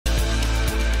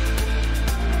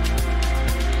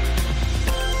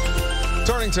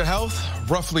Turning to health,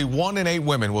 roughly 1 in 8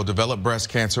 women will develop breast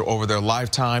cancer over their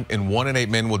lifetime, and 1 in 8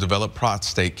 men will develop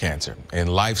prostate cancer. In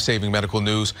life-saving medical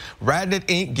news, RadNet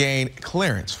Inc. gained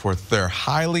clearance for their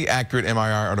highly accurate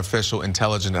MRI artificial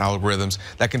intelligence algorithms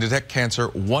that can detect cancer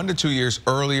 1 to 2 years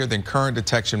earlier than current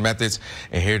detection methods.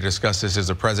 And here to discuss this is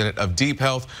the president of Deep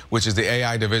Health, which is the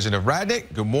AI division of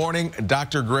RadNet. Good morning,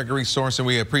 Dr. Gregory Sorensen.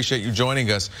 We appreciate you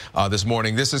joining us this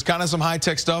morning. This is kind of some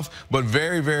high-tech stuff, but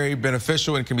very, very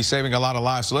beneficial and can be saving a lot of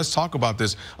lives. So let's talk about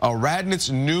this.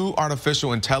 RadNet's new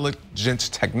artificial intelligence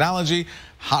technology.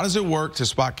 How does it work to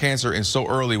spot cancer in so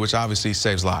early, which obviously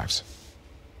saves lives?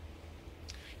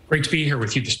 Great to be here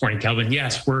with you this morning, Kelvin.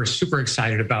 Yes, we're super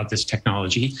excited about this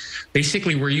technology.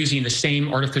 Basically, we're using the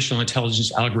same artificial intelligence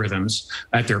algorithms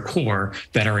at their core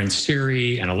that are in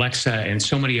Siri and Alexa and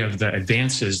so many of the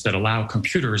advances that allow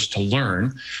computers to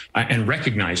learn and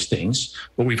recognize things.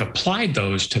 But we've applied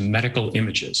those to medical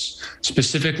images,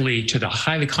 specifically to the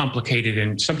highly complicated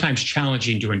and sometimes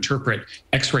challenging to interpret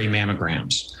X-ray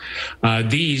mammograms.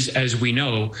 These, as we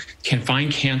know, can find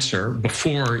cancer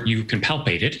before you can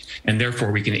palpate it, and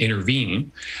therefore we can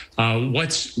intervene.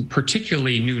 What's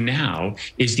particularly new now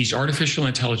is these artificial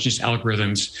intelligence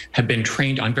algorithms have been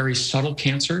trained on very subtle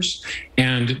cancers,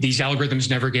 and these algorithms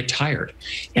never get tired.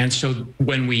 And so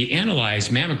when we analyze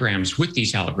mammograms with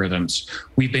these algorithms,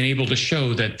 we've been able to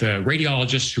show that the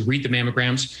radiologists who read the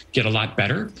mammograms get a lot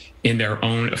better in their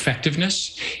own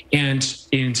effectiveness. And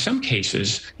in some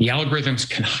cases, the algorithms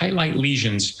can highlight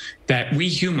lesions that we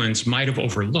humans might have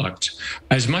overlooked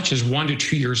as much as 1 to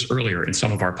 2 years earlier in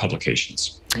some of our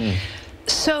publications.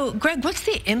 So, Greg, what's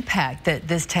the impact that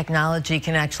this technology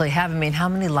can actually have? I mean, how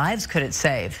many lives could it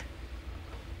save?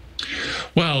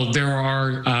 Well, there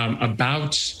are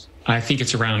I think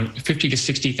it's around 50 to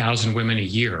 60,000 women a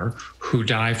year who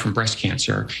die from breast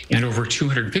cancer, and over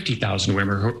 250,000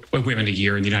 women a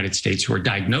year in the United States who are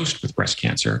diagnosed with breast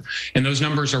cancer. And those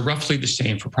numbers are roughly the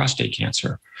same for prostate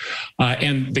cancer.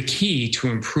 And the key to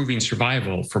improving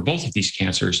survival for both of these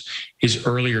cancers is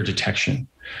earlier detection.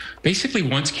 Basically,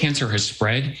 once cancer has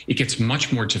spread, it gets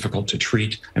much more difficult to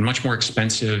treat and much more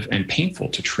expensive and painful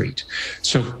to treat.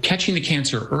 So catching the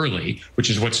cancer early,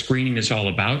 which is what screening is all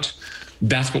about,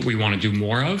 that's what we want to do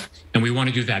more of, and we want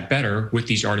to do that better with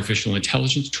these artificial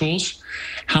intelligence tools.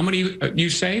 How many, you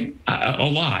say? A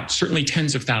lot, certainly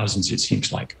tens of thousands, it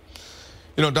seems like.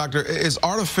 You know, Doctor, is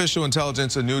artificial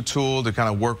intelligence a new tool to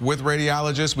kind of work with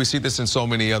radiologists? We see this in so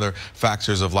many other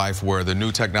factors of life where the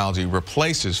new technology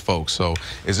replaces folks. So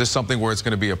is this something where it's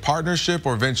going to be a partnership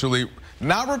or eventually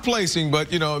not replacing,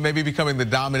 but, you know, maybe becoming the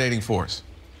dominating force?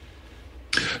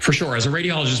 For sure. As a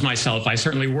radiologist myself, I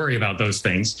certainly worry about those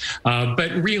things.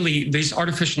 But really, this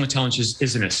artificial intelligence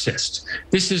is an assist.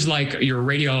 This is like your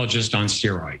radiologist on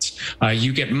steroids.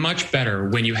 You get much better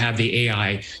when you have the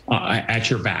AI at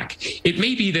your back. It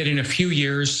may be that in a few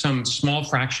years, some small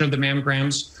fraction of the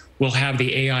mammograms will have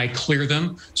the AI clear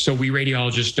them, so we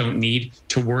radiologists don't need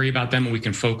to worry about them, and we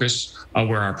can focus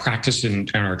where our practice and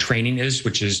our training is,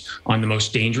 which is on the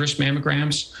most dangerous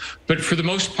mammograms. But for the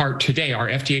most part today, our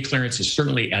FDA clearance is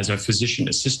certainly as a physician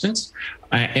assistant,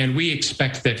 and we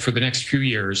expect that for the next few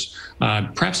years,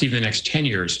 perhaps even the next 10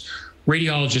 years,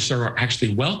 radiologists are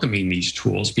actually welcoming these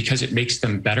tools because it makes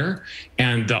them better,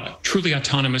 and the truly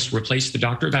autonomous replace the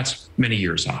doctor, that's many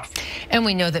years off. And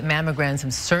we know that mammograms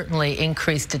have certainly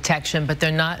increased detection, but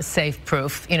they're not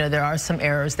safe-proof. You know, there are some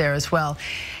errors there as well.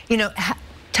 You know,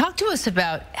 talk to us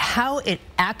about how it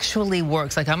actually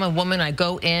works. Like, I'm a woman, I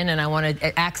go in and I want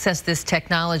to access this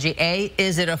technology. A,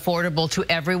 is it affordable to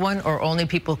everyone or only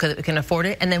people can afford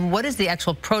it? And then what is the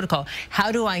actual protocol?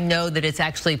 How do I know that it's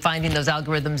actually finding those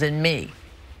algorithms in me?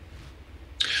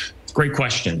 Great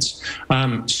questions.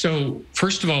 So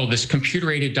first of all, this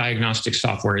computer-aided diagnostic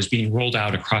software is being rolled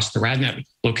out across the RadNet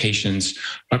locations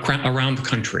around the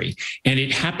country, and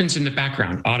it happens in the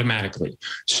background automatically.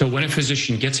 So when a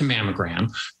physician gets a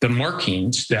mammogram, the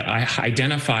markings that I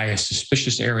identify a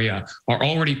suspicious area are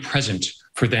already present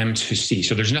for them to see.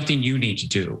 So there's nothing you need to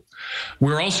do.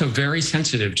 We're also very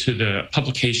sensitive to the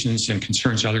publications and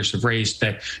concerns others have raised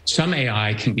that some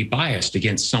AI can be biased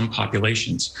against some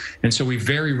populations. And so we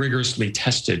very rigorously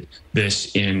tested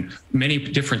this in many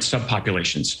different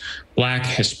subpopulations: Black,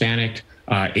 Hispanic,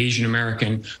 Asian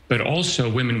American, but also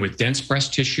women with dense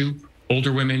breast tissue,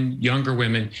 older women, younger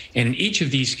women, and in each of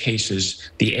these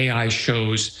cases, the AI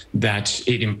shows that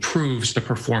it improves the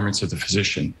performance of the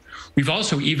physician. We've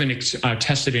also even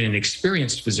tested it in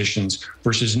experienced physicians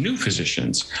versus new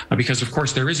physicians, because of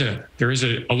course there is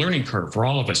a learning curve for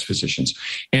all of us physicians,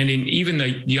 and in even the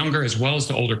younger as well as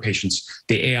the older patients,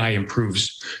 the AI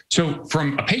improves. So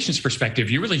from a patient's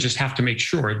perspective, you really just have to make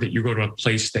sure that you go to a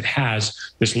place that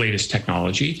has this latest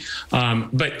technology.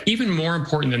 But even more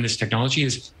important than this technology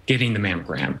is getting the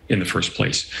mammogram in the first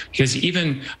place, because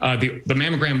even the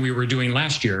mammogram we were doing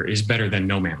last year is better than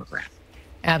no mammogram.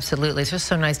 Absolutely. It's just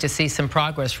so nice to see some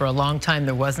progress. For a long time,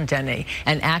 there wasn't any.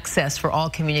 And access for all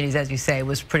communities, as you say,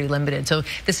 was pretty limited. So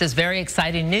this is very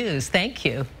exciting news. Thank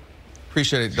you.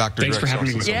 Appreciate it, Dr. Thanks for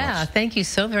having me. Yeah, thank you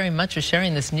so very much for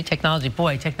sharing this new technology.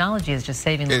 Boy, technology is just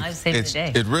saving lives, saving the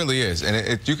day. It really is.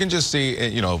 And you can just see,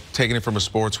 you know, taking it from a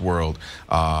sports world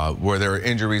where there are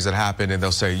injuries that happen and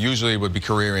they'll say usually it would be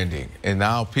career ending. And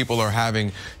now people are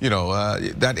having, you know,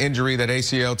 that injury, that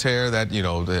ACL tear, that, you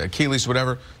know, the Achilles,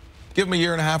 whatever. Give them a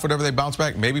year and a half, whatever they bounce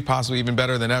back, maybe possibly even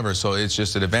better than ever. So it's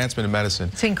just an advancement in medicine.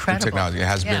 It's incredible. Technology. It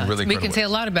has been really incredible. We can say a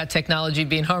lot about technology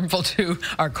being harmful to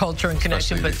our culture and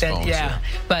connection, especially but then, phones, yeah.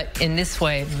 But in this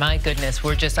way, my goodness,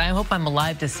 I hope I'm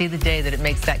alive to see the day that it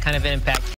makes that kind of an impact.